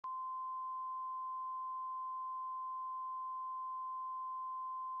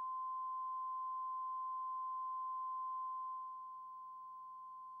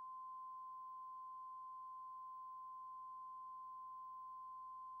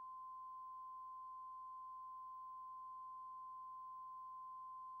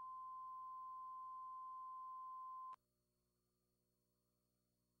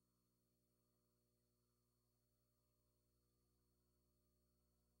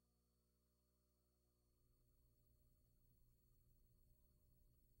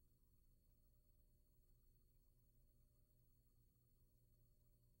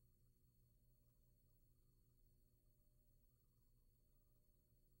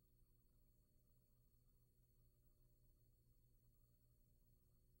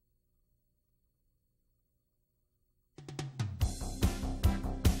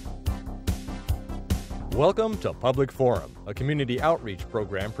Welcome to Public Forum, a community outreach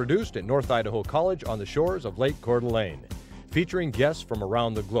program produced at North Idaho College on the shores of Lake Coeur d'Alene. Featuring guests from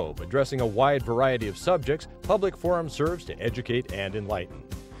around the globe addressing a wide variety of subjects, Public Forum serves to educate and enlighten.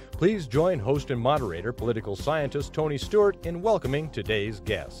 Please join host and moderator, political scientist Tony Stewart, in welcoming today's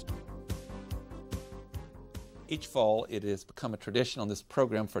guest. Each fall, it has become a tradition on this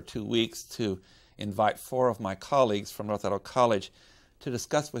program for 2 weeks to invite 4 of my colleagues from North Idaho College to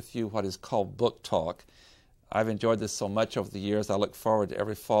discuss with you what is called Book Talk. I've enjoyed this so much over the years. I look forward to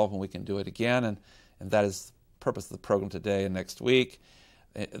every fall when we can do it again, and that is the purpose of the program today and next week.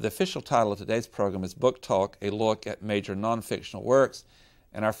 The official title of today's program is Book Talk, a look at major non-fictional works,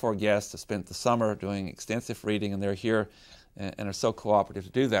 and our 4 guests have spent the summer doing extensive reading, and they're here and are so cooperative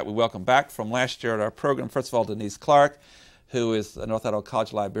to do that. We welcome back from last year at our program, first of all, Denise Clark, who is a North Idaho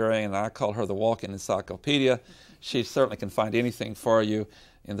College librarian, and I call her the walk-in encyclopedia. She certainly can find anything for you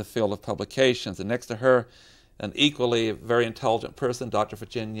in the field of publications. And next to her, an equally very intelligent person, Dr.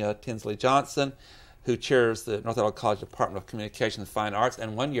 Virginia Tinsley Johnson, who chairs the North Idaho College Department of Communication and Fine Arts,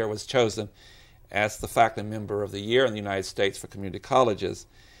 and one year was chosen as the faculty member of the year in the United States for community colleges.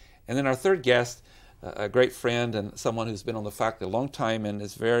 And then our third guest, a great friend and someone who's been on the faculty a long time and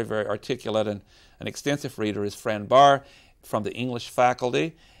is very, very articulate and an extensive reader, is Fran Barr from the English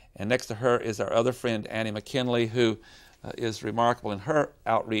faculty. And next to her is our other friend, Annie McKinley, who is remarkable in her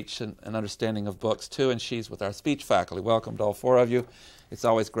outreach and understanding of books, too, and she's with our speech faculty. Welcome to all 4 of you. It's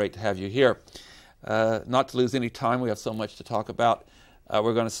always great to have you here. Not to lose any time, we have so much to talk about.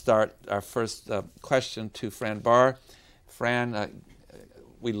 We're going to start our first question to Fran Barr. Fran,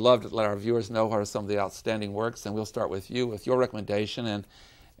 we love to let our viewers know what are some of the outstanding works, and we'll start with you with your recommendation, and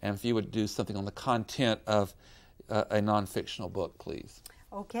if you would do something on the content of a non-fictional book, please.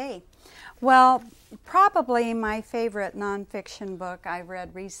 Okay. Well, probably my favorite nonfiction book I've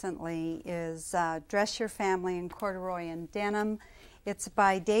read recently is Dress Your Family in Corduroy and Denim. It's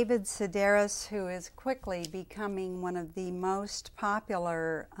by David Sedaris, who is quickly becoming one of the most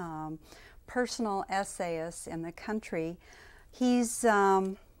popular personal essayists in the country. He's,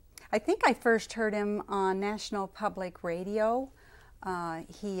 I think I first heard him on National Public Radio.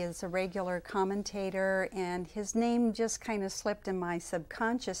 He is a regular commentator, and his name just kind of slipped in my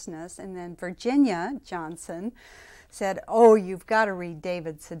subconsciousness. And then Virginia Johnson said, "Oh, you've got to read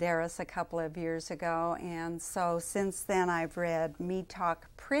David Sedaris," a couple of years ago. And so since then I've read Me Talk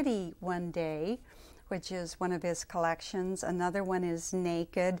Pretty One Day, which is one of his collections. Another one is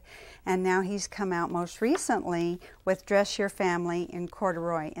Naked. And now he's come out most recently with Dress Your Family in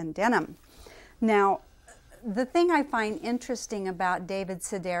Corduroy and Denim. Now, the thing I find interesting about David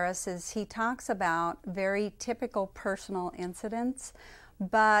Sedaris is he talks about very typical personal incidents,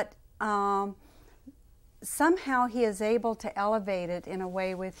 but somehow he is able to elevate it in a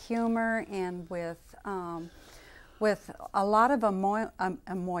way with humor and with a lot of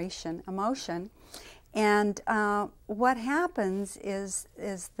emotion. And what happens is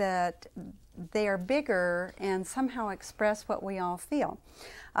that they are bigger and somehow express what we all feel.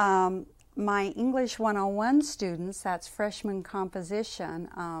 My English 101 students, that's freshman composition,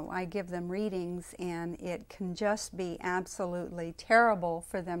 I give them readings, and it can just be absolutely terrible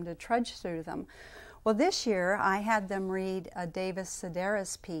for them to trudge through them. Well, this year I had them read a David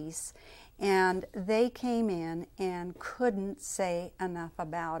Sedaris piece, and they came in and couldn't say enough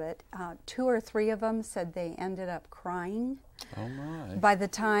about it. 2 or 3 of them said they ended up crying. Oh my. By the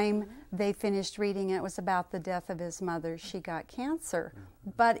time they finished reading it, it was about the death of his mother. She got cancer.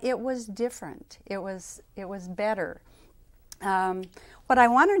 But it was different. It was better. What I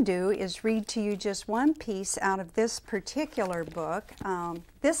want to do is read to you just one piece out of this particular book.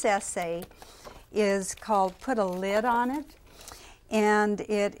 This essay is called Put a Lid on It, and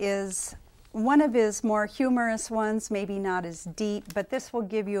it is one of his more humorous ones, maybe not as deep, but this will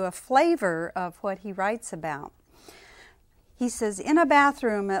give you a flavor of what he writes about. He says, "In a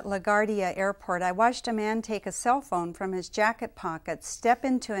bathroom at LaGuardia Airport, I watched a man take a cell phone from his jacket pocket, step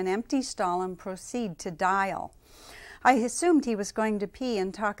into an empty stall, and proceed to dial. I assumed he was going to pee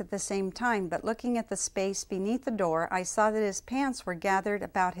and talk at the same time, but looking at the space beneath the door, I saw that his pants were gathered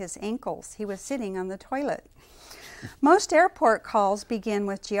about his ankles. He was sitting on the toilet. Most airport calls begin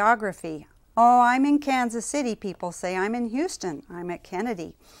with geography. Oh, I'm in Kansas City, people say. I'm in Houston. I'm at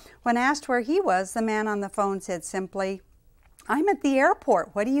Kennedy. When asked where he was, the man on the phone said simply, I'm at the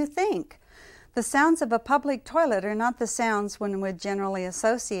airport. What do you think? The sounds of a public toilet are not the sounds one would generally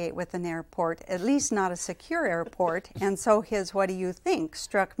associate with an airport, at least not a secure airport, and so his what do you think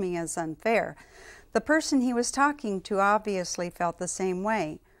struck me as unfair. The person he was talking to obviously felt the same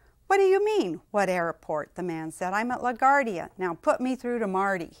way. What do you mean, what airport? The man said. I'm at LaGuardia. Now put me through to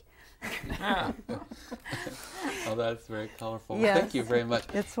Marty. Oh, that's very colorful. Yes. Thank you very much.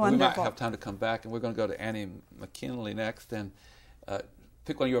 It's We might wonderful. have time to come back, and we're going to go to Annie McKinley next, and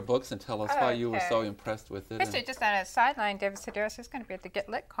pick one of your books and tell us why you were so impressed with it. Basically, just on a sideline, David Sedaris is going to be at the Get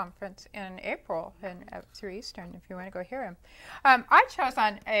Lit conference in April through Eastern, if you want to go hear him. I chose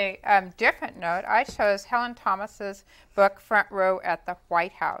on a different note. I chose Helen Thomas's book, Front Row at the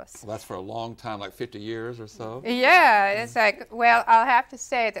White House. Well, that's for a long time, like 50 years or so. Yeah, it's like, well, I'll have to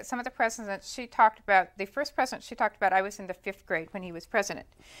say that some of the presidents she talked about, the first president she talked about, I was in the 5th grade when he was president.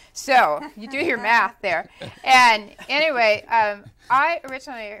 So you do your math there. And anyway, I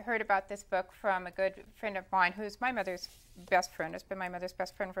originally heard about this book from a good friend of mine who's my mother's best friend. Has been my mother's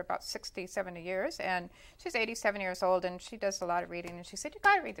best friend for about 60, 70 years. And she's 87 years old, and she does a lot of reading. And she said, you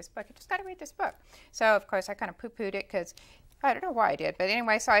got to read this book. You just got to read this book. So, of course, I kind of poo-pooed it because I don't know why I did. But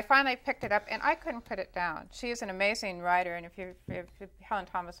anyway, so I finally picked it up, and I couldn't put it down. She is an amazing writer. And if Helen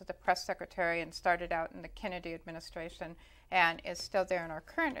Thomas was the press secretary and started out in the Kennedy administration and is still there in our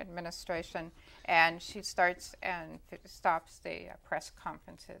current administration, and she starts and stops the press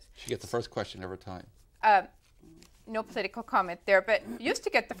conferences. She gets the first question every time. No political comment there, but used to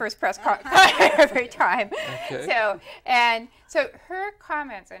get the first press comment every time. Okay. So her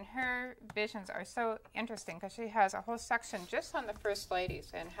comments and her visions are so interesting because she has a whole section just on the first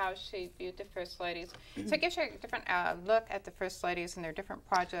ladies and how she viewed the first ladies. So it gives you a different look at the first ladies and their different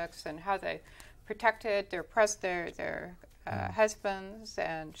projects and how they protected their husbands.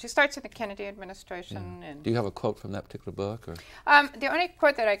 And she starts in the Kennedy administration. Yeah. And do you have a quote from that particular book? Or? The only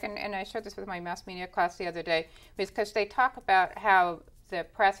quote that I can, and I showed this with my mass media class the other day, was because they talk about how the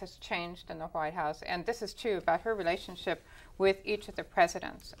press has changed in the White House, and this is true about her relationship with each of the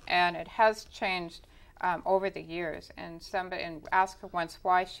presidents, and it has changed over the years. And somebody asked her once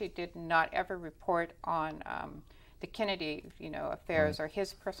why she did not ever report on the Kennedy, affairs or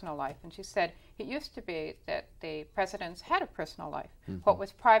his personal life, and she said it used to be that the presidents had a personal life. Mm-hmm. What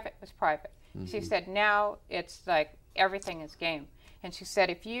was private was private. Mm-hmm. She said now it's like everything is game. And she said,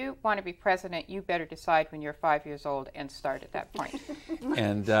 if you want to be president, you better decide when you're 5 years old and start at that point.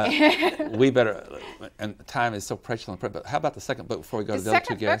 And we better, and time is so precious on the print, but how about the second book before we go to the other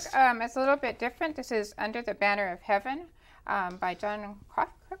two guests? The second book is a little bit different. This is Under the Banner of Heaven by John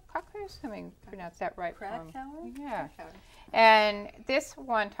Cockers. Let me pronounce that right. Krakauer? Yeah. And this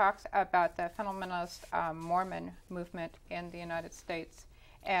one talks about the fundamentalist Mormon movement in the United States.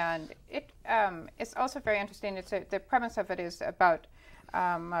 And it's also very interesting. The premise of it is about,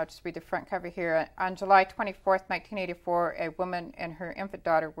 I'll just read the front cover here. On July 24th, 1984, a woman and her infant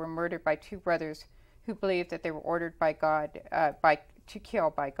daughter were murdered by two brothers who believed that they were ordered by God to kill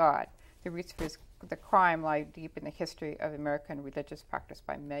by God. The roots of the crime lie deep in the history of American religious practice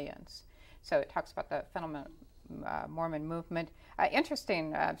by millions. So it talks about the fundamental Mormon movement.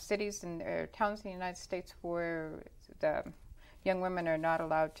 Interesting cities and towns in the United States where the young women are not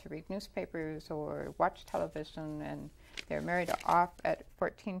allowed to read newspapers or watch television, and they're married off at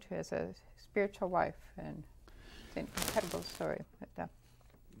 14 to as a spiritual wife, and it's an incredible story.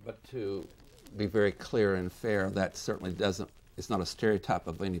 But to be very clear and fair, that certainly it's not a stereotype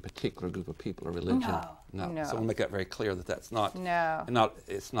of any particular group of people or religion. No. So we'll make that very clear that that's not. No.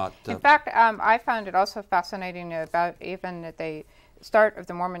 It's not. In fact, I found it also fascinating about even the start of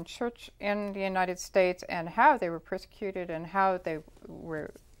the Mormon Church in the United States and how they were persecuted and how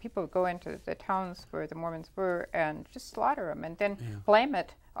people would go into the towns where the Mormons were and just slaughter them and then blame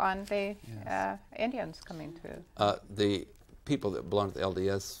it on the Indians coming to. The people that belong to the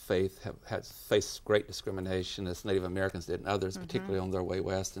LDS faith have faced great discrimination, as Native Americans did, and others, particularly on their way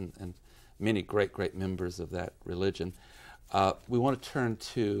west, and many great members of that religion. We want to turn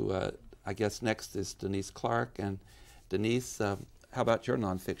to, I guess next is Denise Clark. And Denise, how about your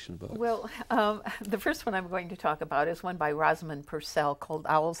nonfiction book? Well, the first one I'm going to talk about is one by Rosamund Purcell called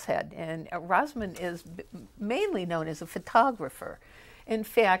Owl's Head. And Rosamund is mainly known as a photographer. In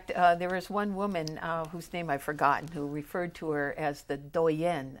fact, there is one woman whose name I've forgotten who referred to her as the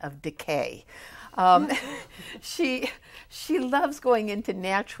doyenne of decay. She loves going into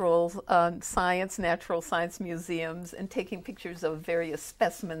natural science museums and taking pictures of various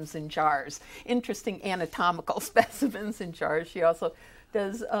specimens in jars, interesting anatomical specimens in jars. She also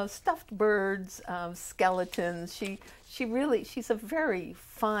does stuffed birds, skeletons. She's a very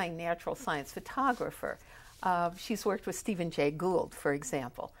fine natural science photographer. She's worked with Stephen Jay Gould, for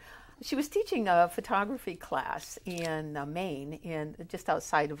example. She was teaching a photography class in Maine, just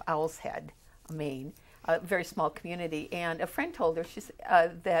outside of Owl's Head, Maine, a very small community. And a friend told her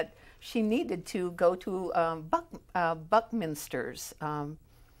that she needed to go to Buckminster's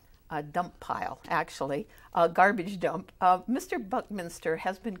dump pile, actually, a garbage dump. Mr. Buckminster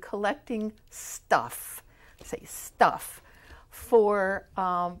has been collecting stuff, say stuff, for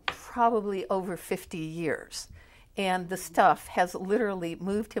probably over 50 years. And the stuff has literally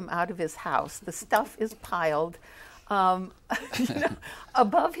moved him out of his house. The stuff is piled above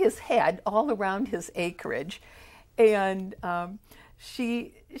his head, all around his acreage. And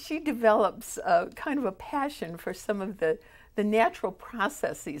she develops kind of a passion for some of the natural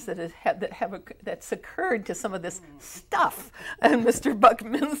processes that's occurred to some of this stuff on Mr.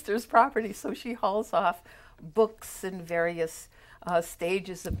 Buckminster's property. So she hauls off books in various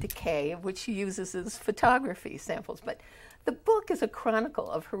stages of decay, which she uses as photography samples. But the book is a chronicle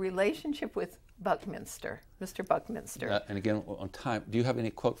of her relationship with Buckminster, Mr. Buckminster. And again, on time, do you have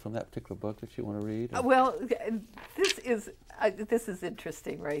any quote from that particular book that you want to read? Well, this is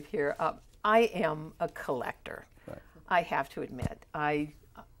interesting right here. I am a collector. Right. I have to admit.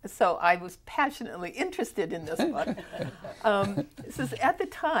 So I was passionately interested in this book. At the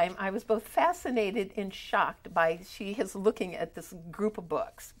time, I was both fascinated and shocked by she is looking at this group of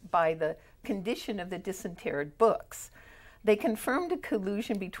books, by the condition of the disinterred books. They confirmed a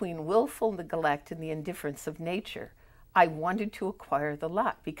collusion between willful neglect and the indifference of nature. I wanted to acquire the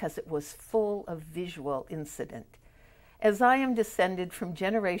lot because it was full of visual incident. As I am descended from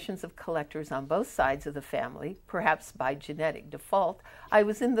generations of collectors on both sides of the family, perhaps by genetic default, I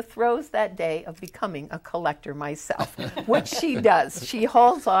was in the throes that day of becoming a collector myself, which she does. She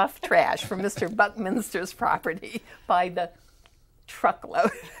hauls off trash from Mr. Buckminster's property by the truckload.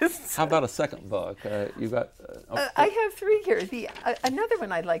 How about a second book? You got? I have three here. Another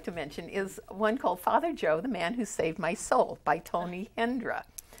one I'd like to mention is one called Father Joe, the Man Who Saved My Soul by Tony Hendra.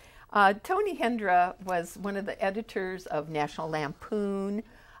 Tony Hendra was one of the editors of National Lampoon.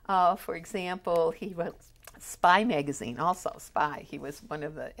 For example, he was Spy magazine, also Spy. He was one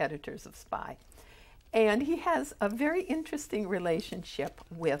of the editors of Spy. And he has a very interesting relationship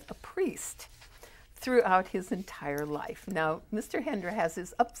with a priest throughout his entire life. Now, Mr. Hendra has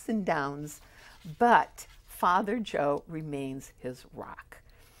his ups and downs, but Father Joe remains his rock.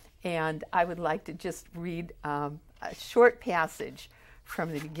 And I would like to just read a short passage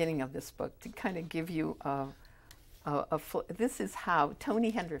from the beginning of this book to kind of give you this is how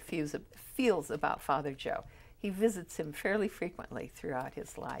Tony Hendra feels about Father Joe. He visits him fairly frequently throughout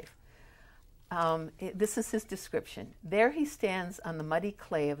his life. This is his description. There he stands on the muddy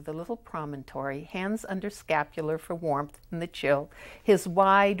clay of the little promontory, hands under scapular for warmth in the chill, his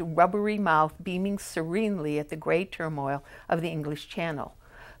wide, rubbery mouth beaming serenely at the gray turmoil of the English Channel.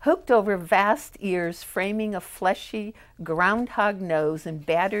 Hooked over vast ears framing a fleshy groundhog nose and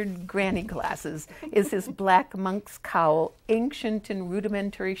battered granny glasses is his black monk's cowl, ancient and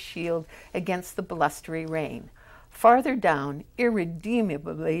rudimentary shield against the blustery rain. Farther down,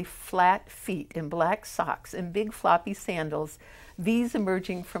 irredeemably flat feet in black socks and big floppy sandals, these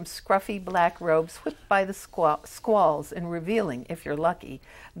emerging from scruffy black robes whipped by the squalls and revealing, if you're lucky,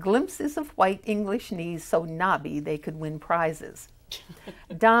 glimpses of white English knees so knobby they could win prizes.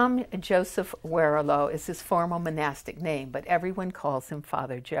 Dom Joseph Werilo is his formal monastic name, but everyone calls him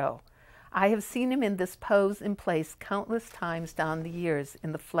Father Joe. I have seen him in this pose and place countless times down the years,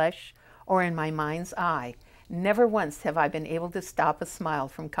 in the flesh or in my mind's eye. Never once have I been able to stop a smile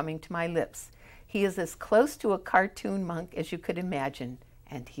from coming to my lips. He is as close to a cartoon monk as you could imagine,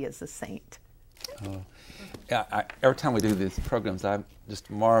 and he is a saint. Yeah, every time we do these programs, I just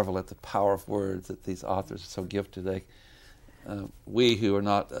marvel at the power of words that these authors are so gifted. We who are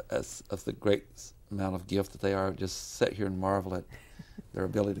not of the great amount of gift that they are just sit here and marvel at their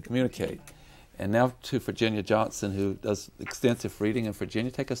ability to communicate. And now to Virginia Johnson, who does extensive reading. And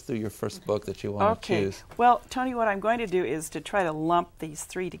Virginia, take us through your first book that you want to choose. Well, Tony, what I'm going to do is to try to lump these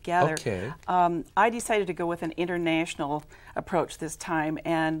three together. Okay. I decided to go with an international approach this time,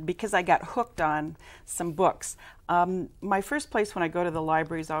 and because I got hooked on some books. My first place when I go to the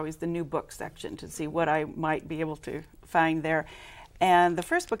library is always the new book section to see what I might be able to find there. And the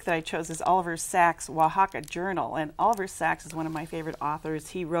first book that I chose is Oliver Sacks' Oaxaca Journal. And Oliver Sacks is one of my favorite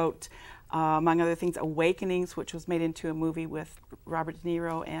authors. He wrote, among other things, Awakenings, which was made into a movie with Robert De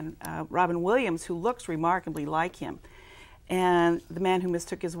Niro and Robin Williams, who looks remarkably like him. And The Man Who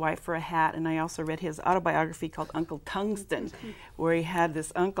Mistook His Wife for a Hat. And I also read his autobiography called Uncle Tungsten, where he had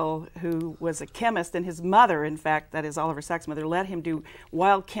this uncle who was a chemist, and his mother, in fact, that is Oliver Sacks' mother, let him do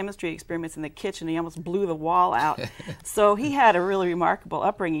wild chemistry experiments in the kitchen. He almost blew the wall out. So he had a really remarkable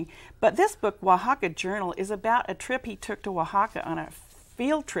upbringing. But this book, Oaxaca Journal, is about a trip he took to Oaxaca on a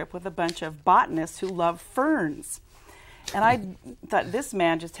field trip with a bunch of botanists who love ferns. And I thought, this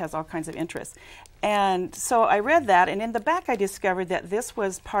man just has all kinds of interests. And so I read that, and in the back I discovered that this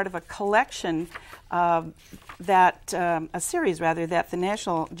was part of a collection a series rather, that the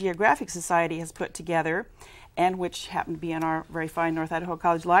National Geographic Society has put together, and which happened to be in our very fine North Idaho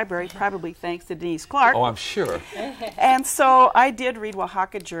College Library, probably thanks to Denise Clark. Oh, I'm sure. And so I did read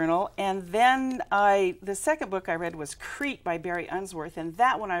Oaxaca Journal, and then the second book I read was Crete by Barry Unsworth, and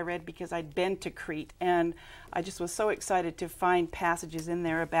that one I read because I'd been to Crete, and I just was so excited to find passages in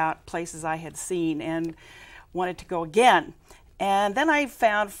there about places I had seen and wanted to go again. And then I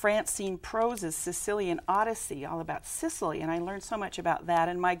found Francine Prose's Sicilian Odyssey, all about Sicily, and I learned so much about that,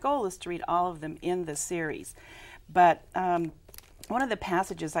 and my goal is to read all of them in the series. But one of the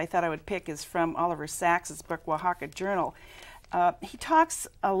passages I thought I would pick is from Oliver Sacks's book, Oaxaca Journal. He talks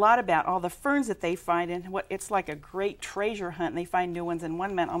a lot about all the ferns that they find, and what it's like a great treasure hunt, and they find new ones, and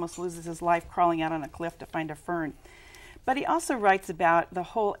one man almost loses his life crawling out on a cliff to find a fern. But he also writes about the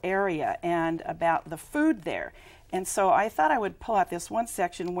whole area and about the food there. And so I thought I would pull out this one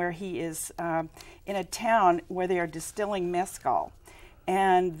section where he is in a town where they are distilling mezcal.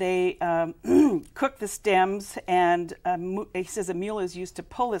 And they cook the stems, and he says a mule is used to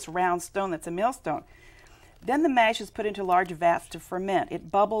pull this round stone that's a millstone. Then the mash is put into large vats to ferment. It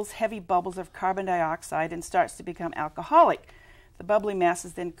bubbles, heavy bubbles of carbon dioxide, and starts to become alcoholic. The bubbly mass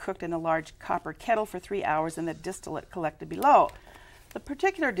is then cooked in a large copper kettle for 3 hours, and the distillate collected below. The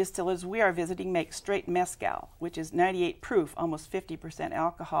particular distillers we are visiting make straight mezcal, which is 98 proof, almost 50%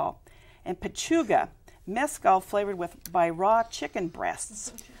 alcohol, and pechuga, mezcal flavored by raw chicken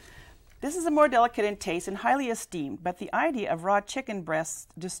breasts. This is a more delicate in taste and highly esteemed, but the idea of raw chicken breasts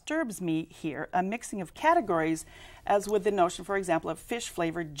disturbs me here, a mixing of categories, as with the notion, for example, of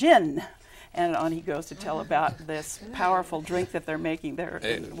fish-flavored gin. And on he goes to tell about this powerful drink that they're making there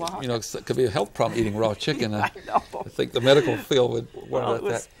in Oaxaca. You know, it could be a health problem eating raw chicken. I know. I think the medical field would worry about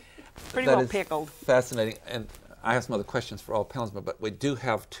that. Pretty That well is pickled. Fascinating. And I have some other questions for all panelists, but we do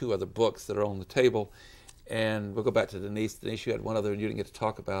have 2 other books that are on the table. And we'll go back to Denise. Denise, you had one other you didn't get to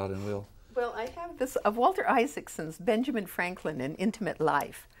talk about, and we'll... Well, I have this of Walter Isaacson's Benjamin Franklin, An Intimate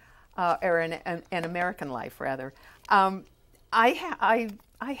Life, or an American Life, rather.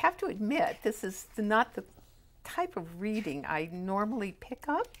 I have to admit, this is not the type of reading I normally pick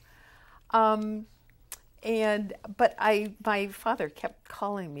up. But my father kept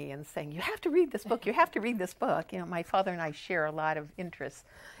calling me and saying, "You have to read this book. You have to read this book." You know, my father and I share a lot of interests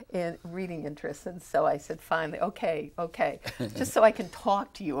in reading interests, and so I said, "Finally, okay, just so I can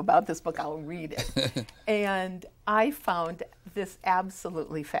talk to you about this book, I'll read it." And I found this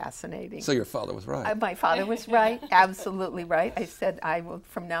absolutely fascinating. So your father was right. My father was right, absolutely right. I said,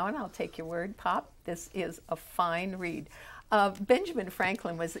 from now on, I'll take your word, Pop. This is a fine read. Benjamin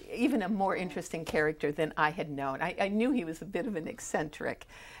Franklin was even a more interesting character than I had known. I knew he was a bit of an eccentric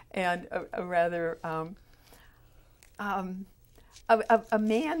and a rather a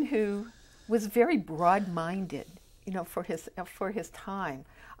man who was very broad-minded, you know, for his time.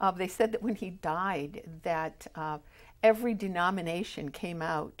 They said that when he died, that every denomination came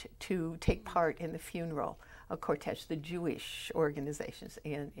out to take part in the funeral cortege. The Jewish organizations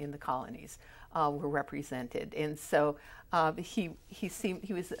in the colonies were represented, and so he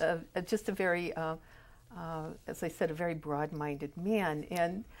was just a very, as I said, a very broad-minded man,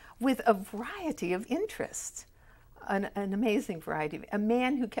 and with a variety of interests, an amazing variety. A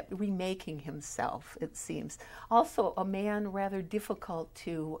man who kept remaking himself, it seems. Also, a man rather difficult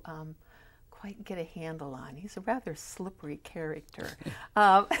to quite get a handle on. He's a rather slippery character.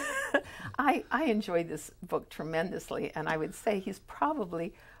 I enjoyed this book tremendously, and I would say he's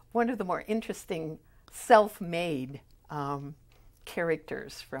probably one of the more interesting self-made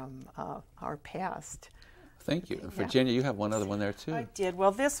characters from our past. Thank you. Virginia, you have one other one there, too. I did.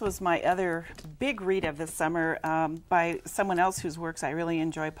 Well, this was my other big read of the summer by someone else whose works I really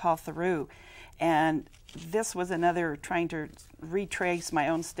enjoy, Paul Theroux. And this was another trying to retrace my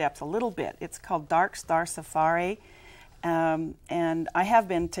own steps a little bit. It's called Dark Star Safari. And I have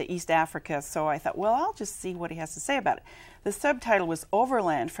been to East Africa, so I thought, well, I'll just see what he has to say about it. The subtitle was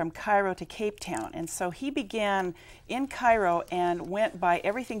Overland from Cairo to Cape Town. And so he began in Cairo and went by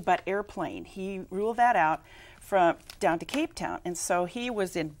everything but airplane. He ruled that out from down to Cape Town. And so he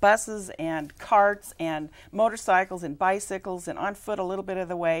was in buses and carts and motorcycles and bicycles and on foot a little bit of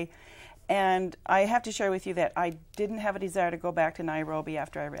the way. And I have to share with you that I didn't have a desire to go back to Nairobi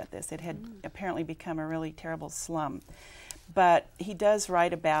after I read this. It had apparently become a really terrible slum. But he does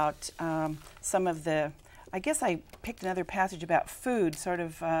write about some of the, I guess I picked another passage about food, sort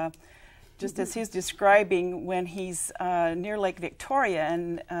of just as he's describing when he's near Lake Victoria.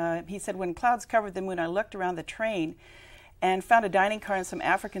 And he said, when clouds covered the moon, I looked around the train and found a dining car and some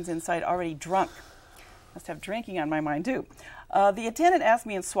Africans inside already drunk. Must have drinking on my mind, too. The attendant asked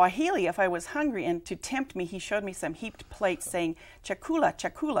me in Swahili if I was hungry, and to tempt me, he showed me some heaped plates saying, chakula,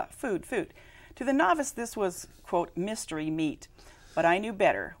 chakula, food, food. To the novice, this was, quote, mystery meat. But I knew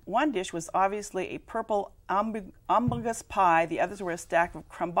better. One dish was obviously a purple umbigus pie. The others were a stack of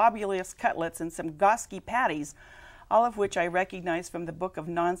crumbobulous cutlets and some Gosky patties, all of which I recognized from the Book of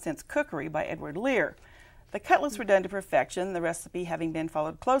Nonsense Cookery by Edward Lear. The cutlets were done to perfection, the recipe having been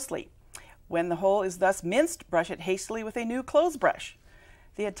followed closely. When the whole is thus minced, brush it hastily with a new clothes brush.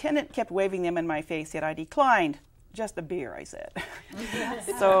 The attendant kept waving them in my face, yet I declined. Just a beer, I said.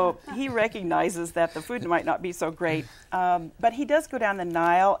 So he recognizes that the food might not be so great, but he does go down the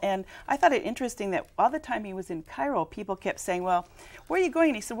Nile, and I thought it interesting that all the time he was in Cairo, people kept saying, well, where are you going?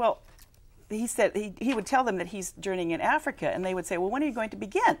 And he said, well, he would tell them that he's journeying in Africa, and they would say, well, when are you going to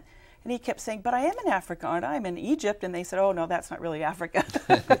begin? And he kept saying, but I am in Africa, aren't I? I'm in Egypt. And they said, oh, no, that's not really Africa.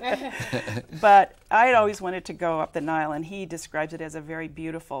 But I had always wanted to go up the Nile, and he describes it as a very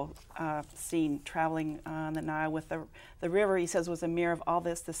beautiful scene, traveling on the Nile with the river, he says, was a mirror of all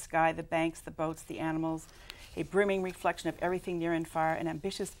this, the sky, the banks, the boats, the animals, a brimming reflection of everything near and far, an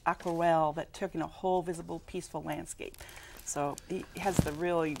ambitious aquarelle that took in a whole visible, peaceful landscape. So he has the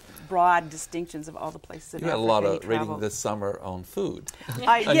really broad distinctions of all the places in Africa. You had a lot of reading this summer on food.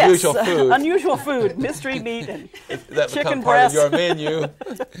 Unusual yes, food. Unusual food, mystery meat, and that chicken become part breast. of your menu.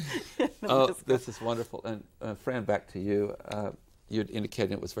 This is wonderful. And Fran, back to you. You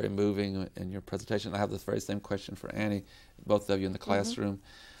indicated it was very moving in your presentation. I have this very same question for Annie, both of you in the classroom.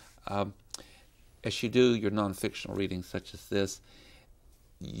 As you do your nonfictional readings such as this,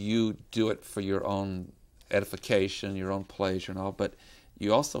 you do it for your own edification, your own pleasure and all, but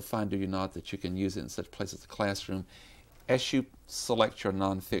you also find, do you not, that you can use it in such places as the classroom. As you select your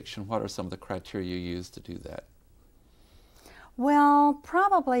nonfiction, what are some of the criteria you use to do that? Well,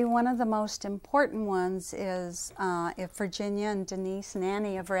 probably one of the most important ones is if Virginia and Denise and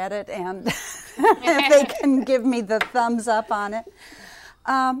Annie have read it, and if they can give me the thumbs up on it.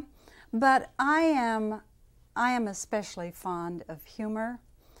 But I am especially fond of humor,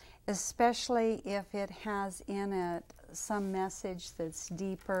 especially if it has in it some message that's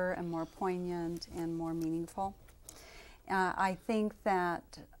deeper and more poignant and more meaningful. I think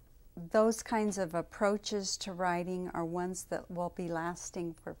that those kinds of approaches to writing are ones that will be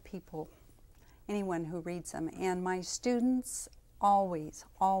lasting for people, anyone who reads them. And my students always,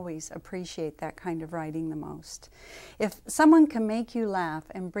 always appreciate that kind of writing the most. If someone can make you laugh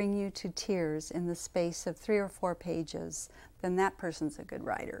and bring you to tears in the space of 3 or 4 pages, then that person's a good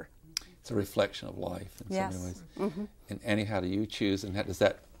writer. It's a reflection of life in so many ways. Mm-hmm. And Annie, how do you choose, and how does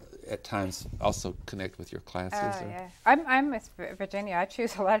that at times also connect with your classes? Yeah. I'm with Virginia. I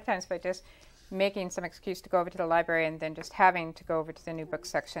choose a lot of times by just making some excuse to go over to the library and then just having to go over to the new book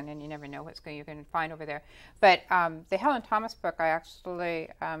section, and you never know what you're going to find over there. But the Helen Thomas book I actually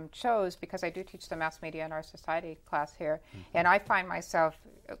chose because I do teach the mass media and our society class here, and I find myself,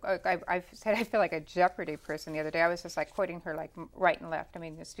 I've said I feel like a Jeopardy person the other day. I was just like quoting her like right and left. I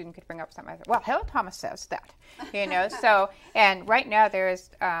mean, the student could bring up something. I thought, well, Helen Thomas says that, you know. So, and right now there's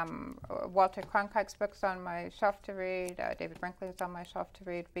Walter Cronkite's books on my shelf to read. David Brinkley's on my shelf to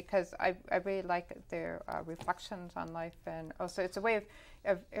read because I really like their reflections on life, and also it's a way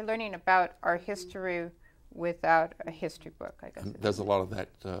of learning about our history without a history book, I guess. There's a lot of that,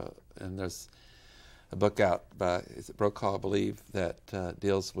 and there's a book out by, is it Brokaw, I believe, that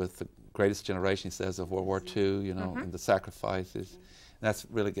deals with the greatest generation, he says, of World War II, you know, and the sacrifices. And that's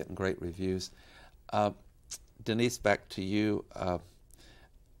really getting great reviews. Denise, back to you.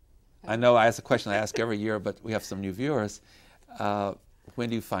 I know I ask a question I ask every year, but we have some new viewers. When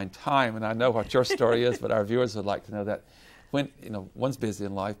do you find time? And I know what your story is, but our viewers would like to know that. When, you know, one's busy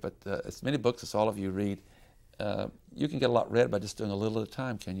in life, but as many books as all of you read, you can get a lot read by just doing a little at a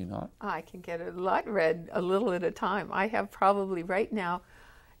time, can you not? I can get a lot read a little at a time. I have probably right now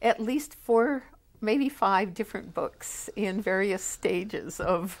at least 4, maybe 5 different books in various stages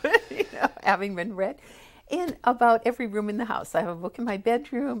of having been read. In about every room in the house. I have a book in my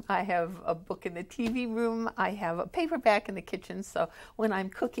bedroom, I have a book in the TV room, I have a paperback in the kitchen, so when I'm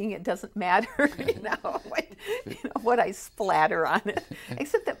cooking it doesn't matter what I splatter on it.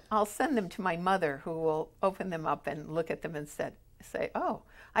 Except that I'll send them to my mother, who will open them up and look at them and say, oh,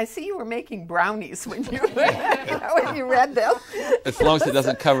 I see you were making brownies when you, when you read them. As long as it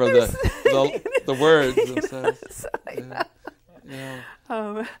doesn't cover the words themselves.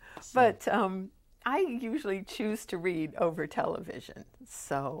 But I usually choose to read over television,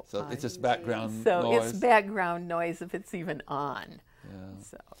 so it's just background noise. So it's background noise if it's even on. Yeah.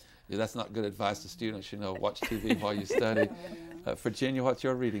 So. Yeah, that's not good advice to students, watch TV while you study. Virginia, what's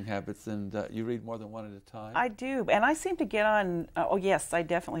your reading habits? And you read more than one at a time? I do, and I seem to get on, oh yes, I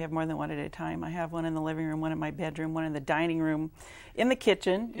definitely have more than one at a time. I have one in the living room, one in my bedroom, one in the dining room, in the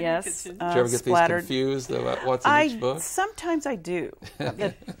kitchen, yes. Do you ever get splattered. these confused about what's in each book? Sometimes I do.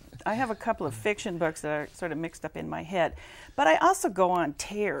 I have a couple of fiction books that are sort of mixed up in my head. But I also go on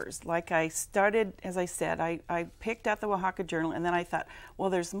tears. Like I started, as I said, I picked out the Oaxaca Journal, and then I thought,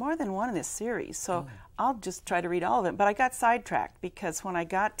 well, there's more than one in this series, so I'll just try to read all of them. But I got sidetracked because when I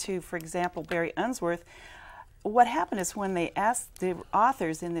got to, for example, Barry Unsworth, what happened is when they asked the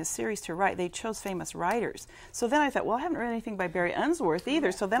authors in this series to write, they chose famous writers. So then I thought, well, I haven't read anything by Barry Unsworth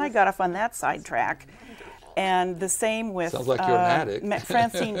either, so then I got off on that sidetrack. And the same with sounds like you're an addict.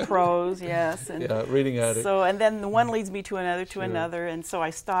 Francine Prose, yes. And yeah, reading addict. So, and then the one leads me to another, another, and so I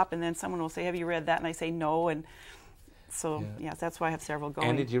stop, and then someone will say, have you read that? And I say no, and so, yes, that's why I have several going.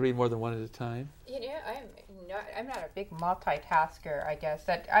 And did you read more than one at a time? I'm not a big multitasker, I guess.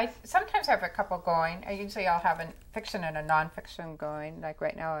 That I sometimes have a couple going. I'll have a fiction and a nonfiction going. Like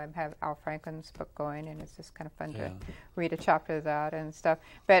right now I have Al Franklin's book going, and it's just kind of fun to read a chapter of that and stuff.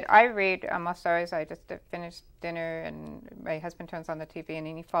 But I read almost always, I just finish dinner and my husband turns on the TV and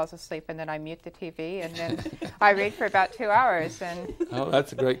then he falls asleep and then I mute the TV and then I read for about 2 hours. And oh,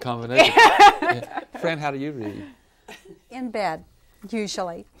 that's a great combination. Yeah. Fran, how do you read? In bed,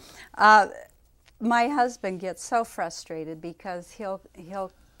 usually. My husband gets so frustrated because he'll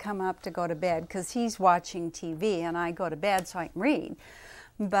come up to go to bed because he's watching TV and I go to bed so I can read.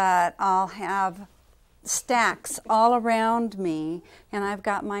 But I'll have stacks all around me and I've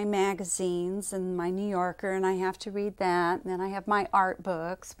got my magazines and my New Yorker and I have to read that. And then I have my art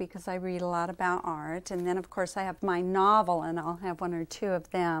books because I read a lot about art. And then of course I have my novel and I'll have one or two of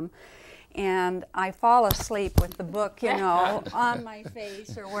them. And I fall asleep with the book, on my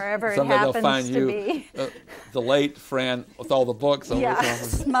face or wherever Someday it happens they'll find to you, be. The late Fran with all the books. Yeah,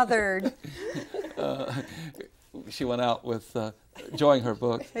 smothered. She went out with enjoying her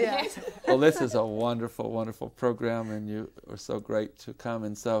book. Yes. Well, this is a wonderful, wonderful program, and you are so great to come.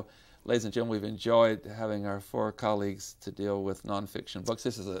 And so, ladies and gentlemen, we've enjoyed having our four colleagues to deal with nonfiction books.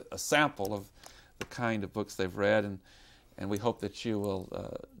 This is a sample of the kind of books they've read, and we hope that you will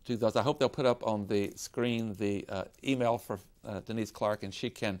do those. I hope they'll put up on the screen the email for Denise Clark, and she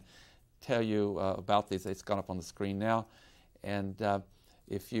can tell you about these. It's gone up on the screen now. And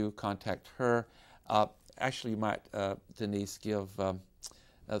if you contact her, actually you might, Denise, give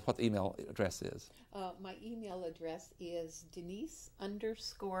what the email address is. My email address is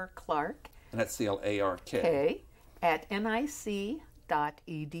Denise_Clark. And that's C-L-A-R-K. @nic.edu.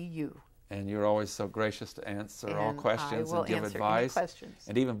 And you're always so gracious to answer all questions and give advice.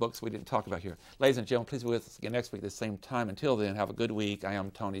 And even books we didn't talk about here. Ladies and gentlemen, please be with us again next week at the same time. Until then, have a good week. I am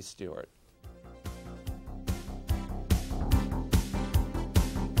Tony Stewart.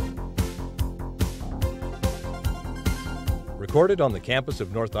 Recorded on the campus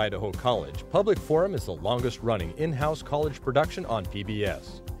of North Idaho College, Public Forum is the longest-running in-house college production on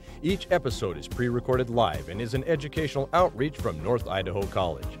PBS. Each episode is pre-recorded live and is an educational outreach from North Idaho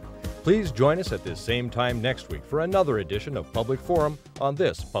College. Please join us at this same time next week for another edition of Public Forum on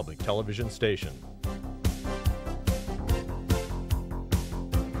this public television station.